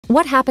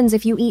What happens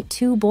if you eat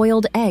 2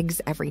 boiled eggs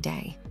every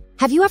day?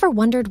 Have you ever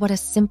wondered what a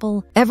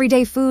simple,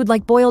 everyday food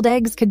like boiled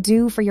eggs could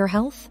do for your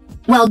health?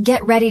 Well,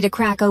 get ready to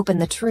crack open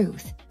the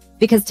truth,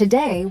 because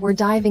today we're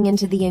diving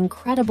into the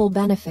incredible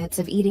benefits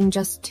of eating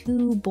just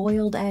 2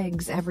 boiled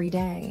eggs every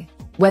day.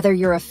 Whether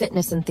you're a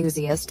fitness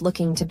enthusiast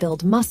looking to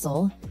build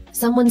muscle,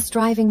 someone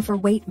striving for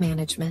weight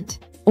management,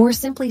 or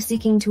simply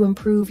seeking to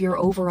improve your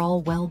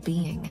overall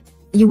well-being,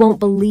 you won't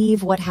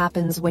believe what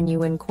happens when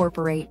you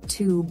incorporate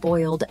 2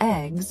 boiled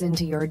eggs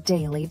into your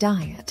daily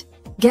diet.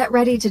 Get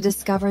ready to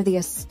discover the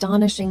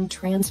astonishing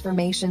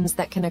transformations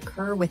that can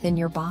occur within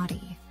your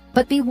body.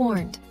 But be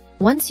warned,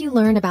 once you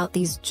learn about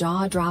these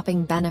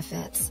jaw-dropping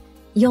benefits,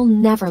 you'll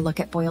never look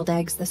at boiled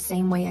eggs the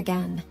same way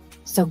again.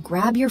 So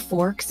grab your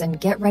forks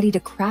and get ready to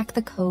crack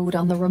the code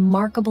on the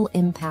remarkable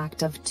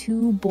impact of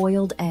 2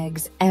 boiled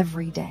eggs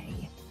every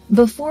day.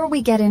 Before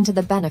we get into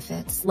the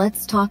benefits,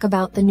 let's talk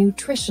about the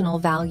nutritional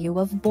value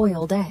of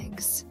boiled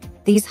eggs.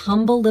 These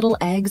humble little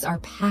eggs are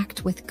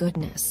packed with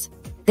goodness.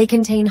 They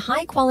contain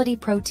high-quality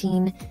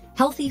protein,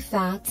 healthy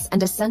fats,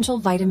 and essential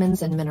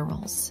vitamins and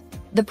minerals.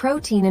 The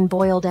protein in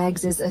boiled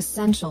eggs is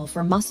essential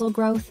for muscle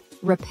growth,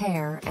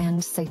 repair,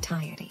 and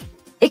satiety.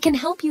 It can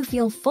help you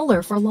feel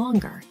fuller for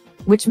longer,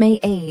 which may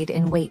aid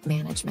in weight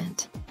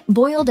management.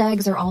 Boiled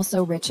eggs are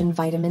also rich in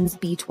vitamins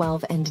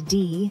B12 and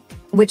D,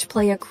 which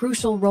play a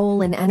crucial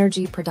role in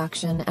energy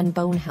production and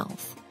bone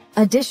health.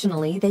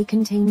 Additionally, they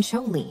contain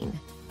choline,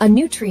 a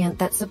nutrient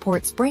that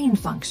supports brain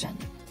function,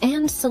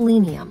 and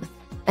selenium,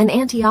 an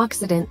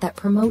antioxidant that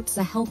promotes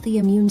a healthy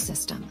immune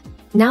system.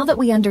 Now that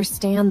we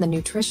understand the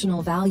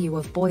nutritional value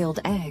of boiled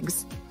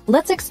eggs,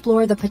 let's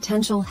explore the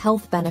potential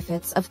health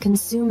benefits of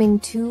consuming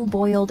 2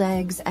 boiled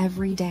eggs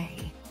every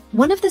day.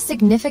 One of the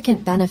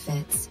significant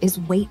benefits is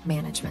weight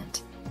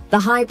management. The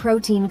high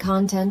protein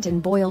content in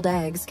boiled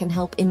eggs can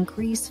help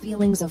increase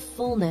feelings of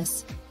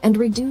fullness and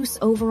reduce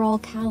overall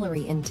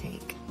calorie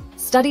intake.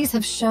 Studies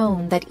have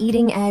shown that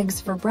eating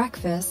eggs for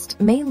breakfast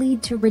may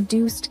lead to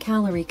reduced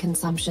calorie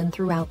consumption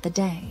throughout the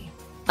day.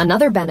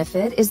 Another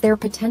benefit is their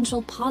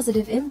potential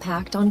positive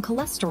impact on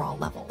cholesterol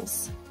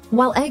levels.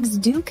 While eggs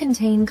do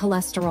contain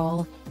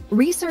cholesterol,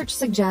 research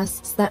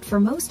suggests that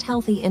for most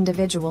healthy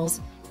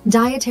individuals,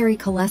 dietary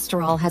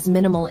cholesterol has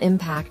minimal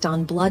impact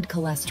on blood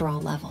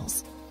cholesterol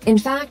levels. In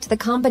fact, the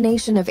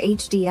combination of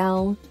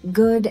HDL,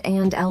 good,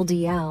 and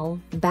LDL,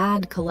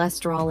 bad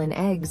cholesterol in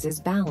eggs is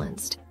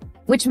balanced,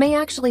 which may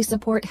actually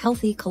support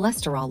healthy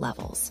cholesterol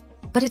levels.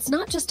 But it's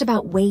not just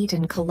about weight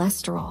and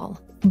cholesterol.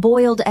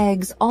 Boiled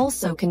eggs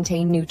also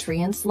contain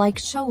nutrients like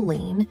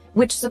choline,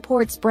 which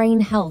supports brain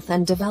health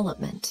and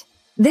development.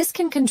 This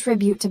can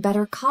contribute to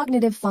better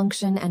cognitive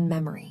function and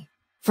memory.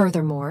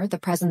 Furthermore, the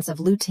presence of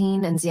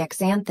lutein and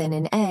zeaxanthin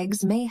in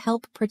eggs may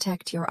help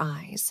protect your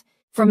eyes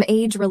from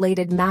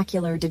age-related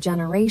macular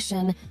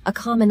degeneration, a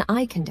common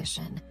eye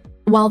condition.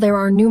 While there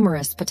are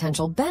numerous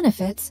potential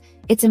benefits,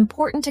 it's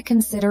important to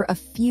consider a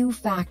few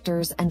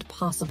factors and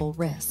possible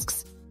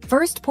risks.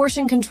 First,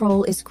 portion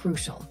control is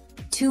crucial.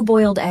 2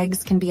 boiled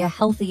eggs can be a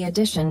healthy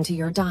addition to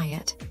your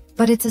diet,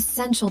 but it's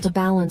essential to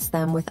balance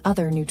them with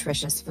other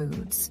nutritious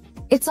foods.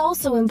 It's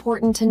also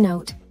important to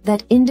note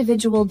that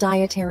individual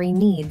dietary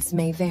needs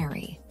may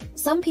vary.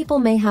 Some people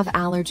may have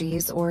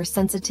allergies or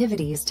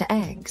sensitivities to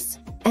eggs,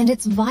 and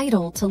it's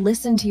vital to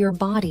listen to your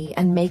body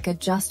and make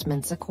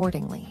adjustments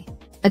accordingly.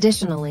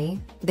 Additionally,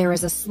 there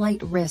is a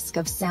slight risk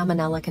of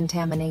salmonella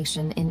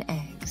contamination in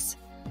eggs.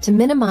 To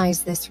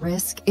minimize this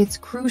risk, it's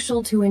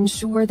crucial to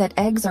ensure that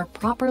eggs are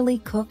properly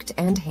cooked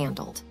and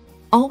handled.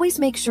 Always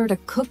make sure to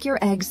cook your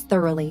eggs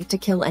thoroughly to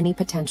kill any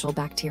potential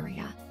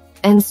bacteria,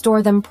 and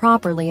store them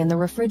properly in the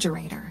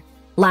refrigerator.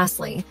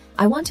 Lastly,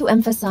 I want to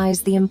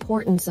emphasize the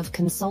importance of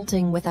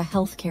consulting with a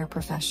healthcare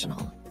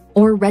professional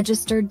or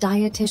registered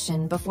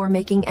dietitian before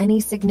making any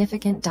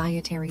significant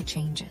dietary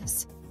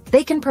changes.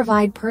 They can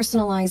provide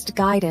personalized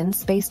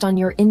guidance based on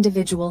your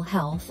individual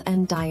health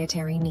and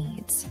dietary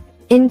needs.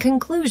 In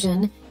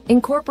conclusion,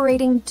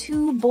 incorporating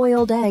 2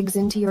 boiled eggs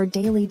into your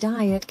daily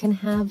diet can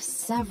have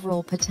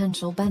several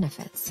potential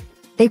benefits.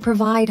 They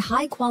provide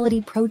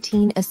high-quality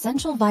protein,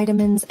 essential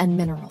vitamins, and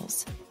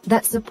minerals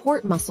that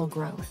support muscle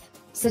growth,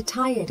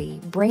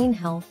 satiety, brain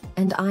health,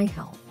 and eye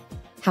health.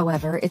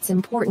 However, it's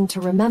important to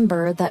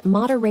remember that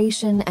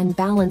moderation and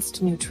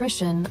balanced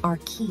nutrition are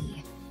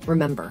key.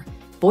 Remember,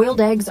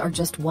 boiled eggs are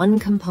just one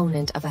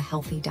component of a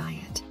healthy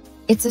diet.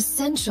 It's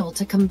essential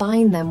to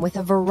combine them with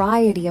a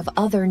variety of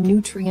other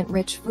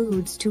nutrient-rich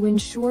foods to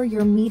ensure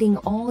you're meeting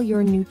all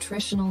your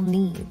nutritional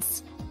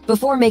needs.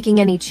 Before making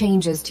any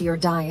changes to your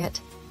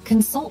diet,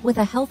 consult with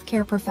a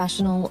healthcare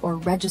professional or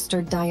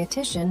registered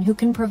dietitian who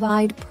can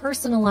provide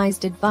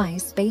personalized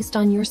advice based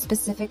on your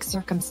specific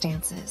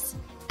circumstances.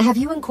 Have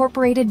you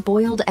incorporated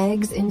boiled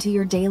eggs into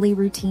your daily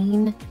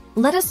routine?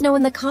 Let us know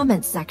in the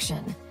comments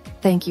section.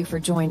 Thank you for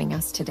joining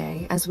us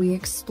today as we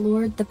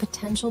explored the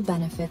potential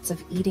benefits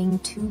of eating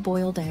 2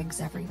 boiled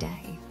eggs every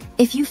day.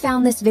 If you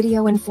found this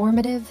video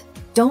informative,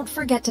 don't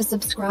forget to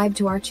subscribe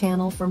to our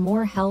channel for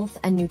more health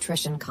and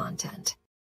nutrition content.